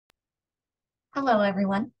Hello,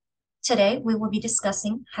 everyone. Today, we will be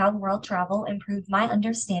discussing how world travel improved my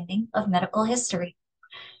understanding of medical history,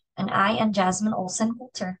 and I am Jasmine Olson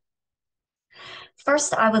Coulter.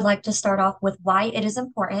 First, I would like to start off with why it is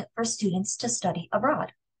important for students to study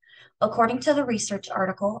abroad. According to the research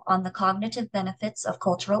article on the cognitive benefits of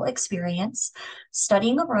cultural experience,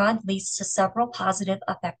 studying abroad leads to several positive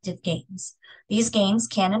affective gains. These gains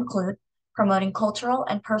can include promoting cultural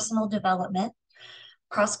and personal development,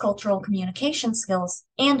 cross-cultural communication skills,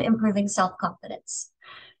 and improving self-confidence.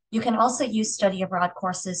 You can also use study abroad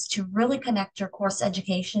courses to really connect your course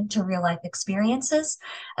education to real life experiences,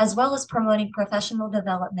 as well as promoting professional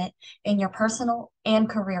development in your personal and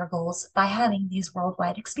career goals by having these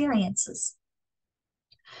worldwide experiences.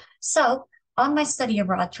 So, on my study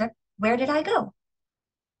abroad trip, where did I go?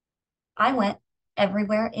 I went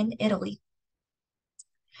everywhere in Italy.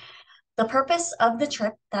 The purpose of the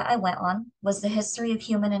trip that I went on was the History of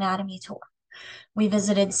Human Anatomy tour. We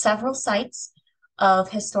visited several sites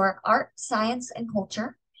of historic art, science, and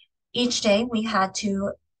culture. Each day we had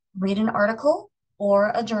to read an article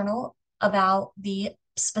or a journal about the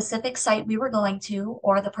specific site we were going to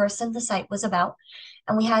or the person the site was about.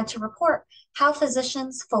 And we had to report how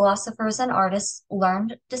physicians, philosophers, and artists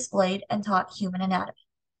learned, displayed, and taught human anatomy.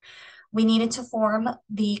 We needed to form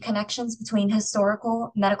the connections between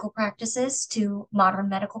historical medical practices to modern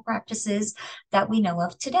medical practices that we know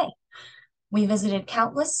of today. We visited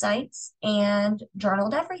countless sites and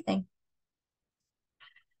journaled everything.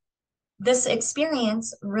 This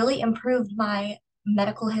experience really improved my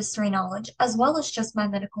medical history knowledge as well as just my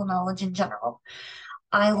medical knowledge in general.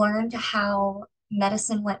 I learned how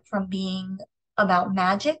medicine went from being about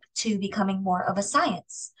magic to becoming more of a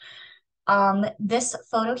science. This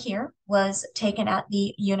photo here was taken at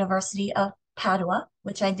the University of Padua,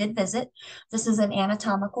 which I did visit. This is an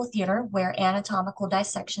anatomical theater where anatomical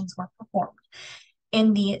dissections were performed.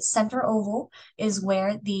 In the center oval is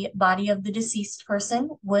where the body of the deceased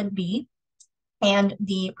person would be, and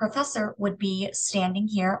the professor would be standing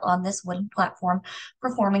here on this wooden platform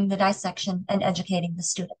performing the dissection and educating the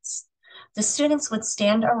students. The students would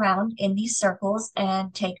stand around in these circles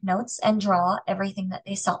and take notes and draw everything that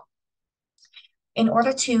they saw. In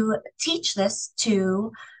order to teach this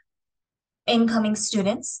to incoming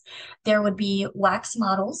students, there would be wax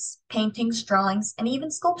models, paintings, drawings, and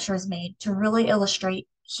even sculptures made to really illustrate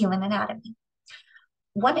human anatomy.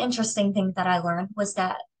 One interesting thing that I learned was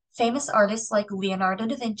that famous artists like Leonardo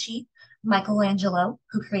da Vinci, Michelangelo,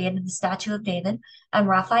 who created the Statue of David, and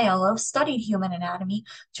Raffaello studied human anatomy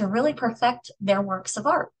to really perfect their works of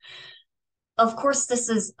art. Of course, this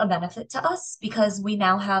is a benefit to us because we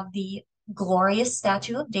now have the glorious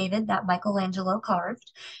statue of David that Michelangelo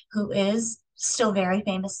carved, who is still very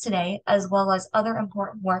famous today, as well as other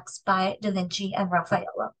important works by Da Vinci and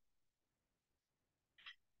Raffaello.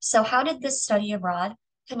 So, how did this study abroad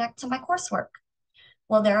connect to my coursework?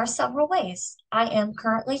 Well, there are several ways. I am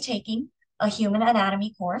currently taking a human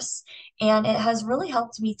anatomy course, and it has really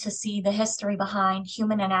helped me to see the history behind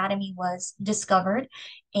human anatomy was discovered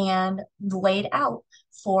and laid out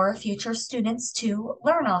for future students to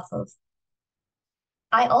learn off of.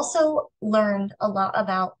 I also learned a lot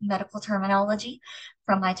about medical terminology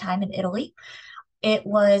from my time in Italy. It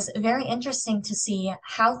was very interesting to see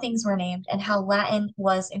how things were named and how Latin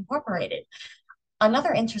was incorporated.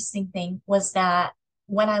 Another interesting thing was that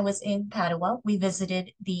when I was in Padua, we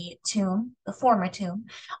visited the tomb, the former tomb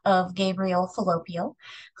of Gabriel Falloppio,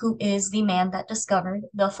 who is the man that discovered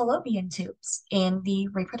the fallopian tubes in the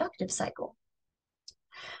reproductive cycle.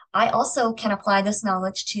 I also can apply this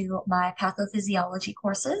knowledge to my pathophysiology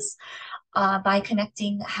courses by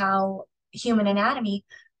connecting how human anatomy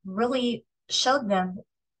really showed them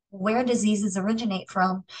where diseases originate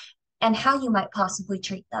from and how you might possibly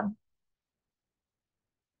treat them.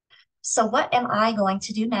 So, what am I going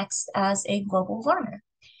to do next as a global learner?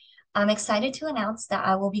 I'm excited to announce that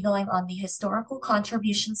I will be going on the Historical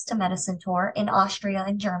Contributions to Medicine tour in Austria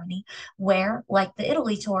and Germany, where, like the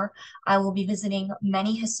Italy tour, I will be visiting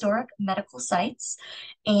many historic medical sites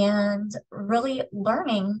and really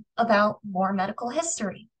learning about more medical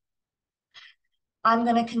history. I'm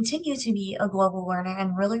going to continue to be a global learner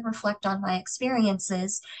and really reflect on my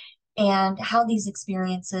experiences and how these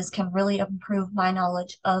experiences can really improve my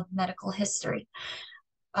knowledge of medical history.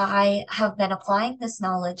 I have been applying this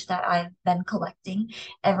knowledge that I've been collecting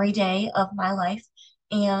every day of my life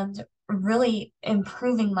and really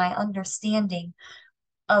improving my understanding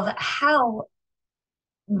of how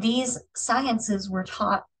these sciences were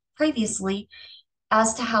taught previously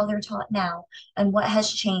as to how they're taught now and what has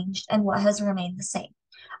changed and what has remained the same.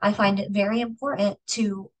 I find it very important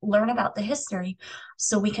to learn about the history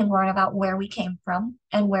so we can learn about where we came from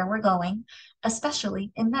and where we're going,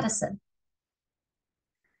 especially in medicine.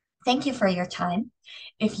 Thank you for your time.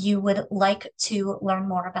 If you would like to learn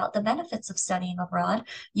more about the benefits of studying abroad,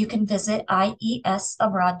 you can visit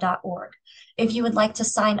iesabroad.org. If you would like to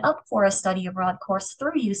sign up for a study abroad course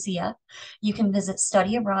through UCF, you can visit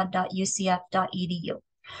studyabroad.ucf.edu.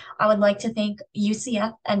 I would like to thank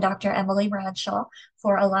UCF and Dr. Emily Bradshaw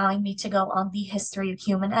for allowing me to go on the History of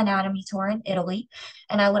Human Anatomy tour in Italy.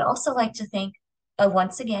 And I would also like to thank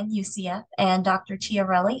once again UCF and Dr.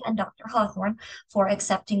 Chiarelli and Dr. Hawthorne for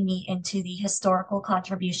accepting me into the Historical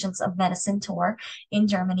Contributions of Medicine tour in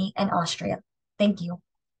Germany and Austria. Thank you.